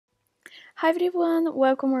Hi everyone,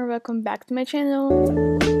 welcome back to my channel.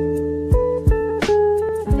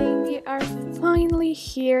 Today we are finally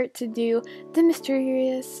here to do the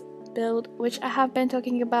mysterious build which I have been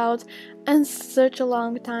talking about in such a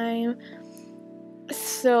long time.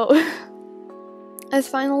 So it's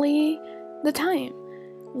finally the time.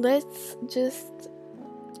 Let's just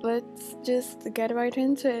get right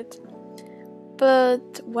into it.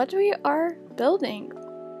 But what we are building?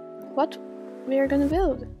 What we are gonna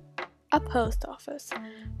build? A post office.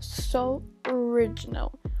 So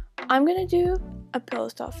original. I'm gonna do a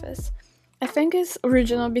post office. I think it's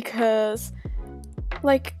original because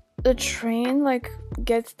like the train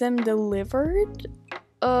gets them delivered.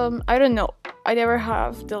 I don't know. I never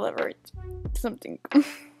have delivered something.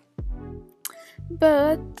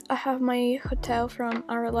 But I have my hotel from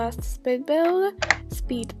our last speed build,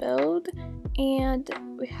 and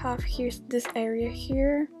we have here this area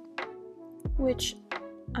here, which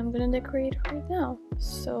I'm gonna decorate right now.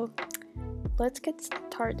 So let's get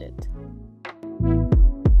started.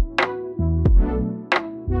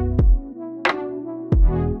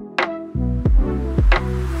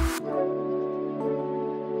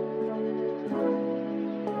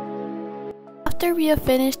 After we have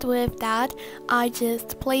finished with that, I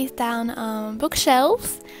just placed down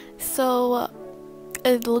bookshelves, so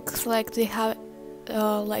it looks like they have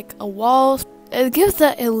like a wall. It gives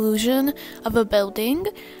the illusion of a building,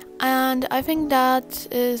 and I think that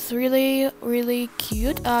is really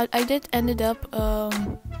cute. I did ended up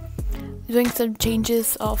doing some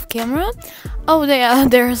changes of camera. Oh yeah,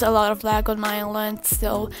 there's a lot of lag on my island,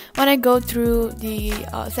 so when I go through the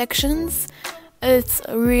sections, it's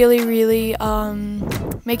really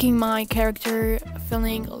making my character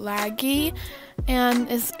feeling laggy, and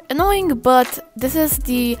it's annoying, but this is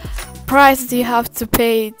the price that you have to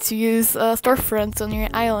pay to use storefronts on your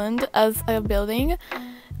island as a building.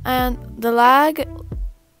 And the lag,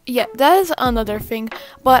 yeah, that is another thing,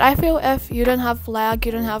 but I feel if you don't have lag,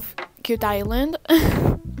 you don't have cute island.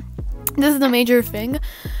 This is the major thing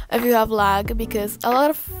if you have lag, because a lot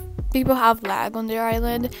of people have lag on their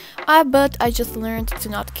island, but I just learned to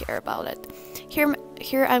not care about it.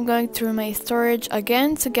 Here I'm going through my storage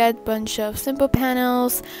again to get a bunch of simple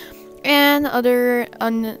panels and other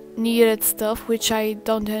unneeded stuff which I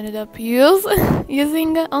don't ended up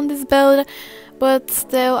using on this build, but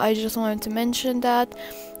still I just wanted to mention that.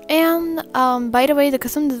 And by the way, the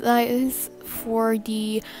custom design is for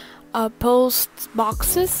the post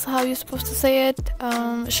boxes, how you supposed to say it,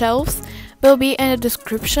 shelves, will be in the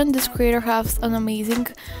description. This creator has an amazing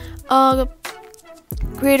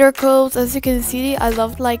creator codes. As you can see, I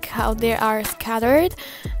love like how they are scattered,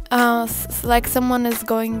 like someone is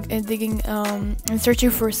going and digging and searching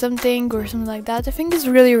for something or something like that. I think it's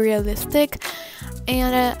really realistic,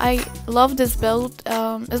 and I love this build.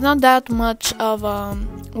 It's not that much of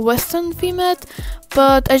western theme,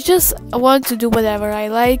 but I just want to do whatever I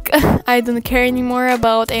like. I don't care anymore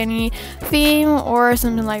about any theme or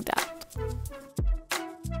something like that.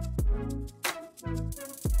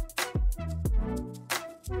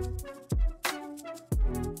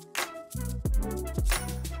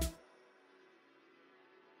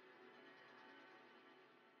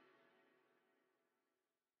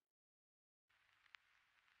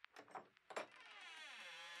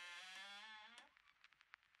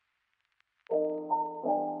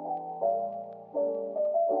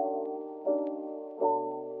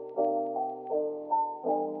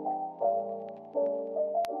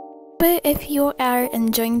 But if you are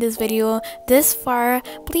enjoying this video this far,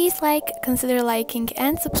 please consider liking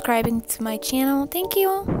and subscribing to my channel. Thank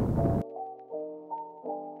you!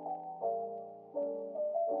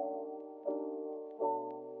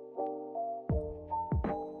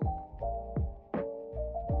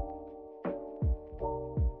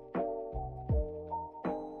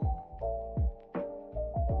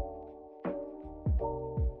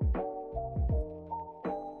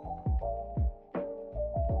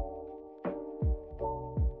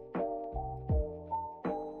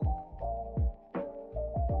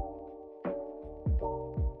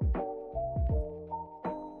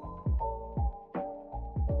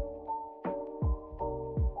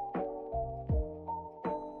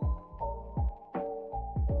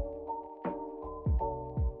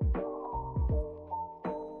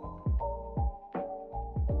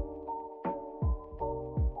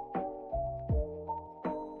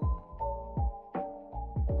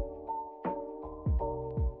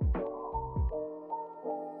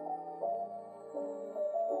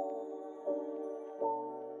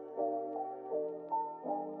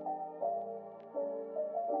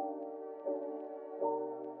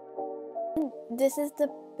 This is the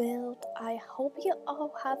build. I hope you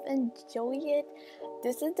all have enjoyed it.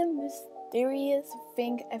 This is the mysterious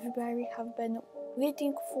thing everybody have been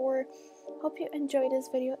waiting for. Hope you enjoyed this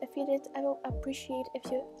video. If you did, I will appreciate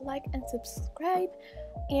if you like and subscribe,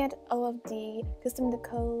 and all of the custom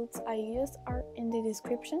codes I used are in the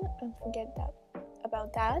description. Don't forget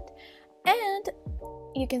about that. And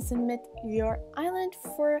you can submit your island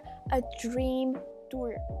for a dream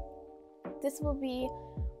tour. This will be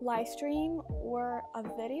live stream or a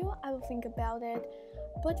video. I will think about it,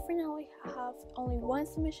 but for now I have only one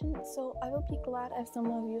submission, so I will be glad if some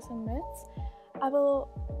of you submits. I will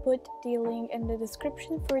put the link in the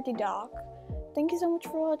description for the doc. Thank you so much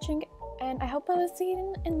for watching, and I hope I will see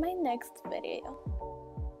you in my next video.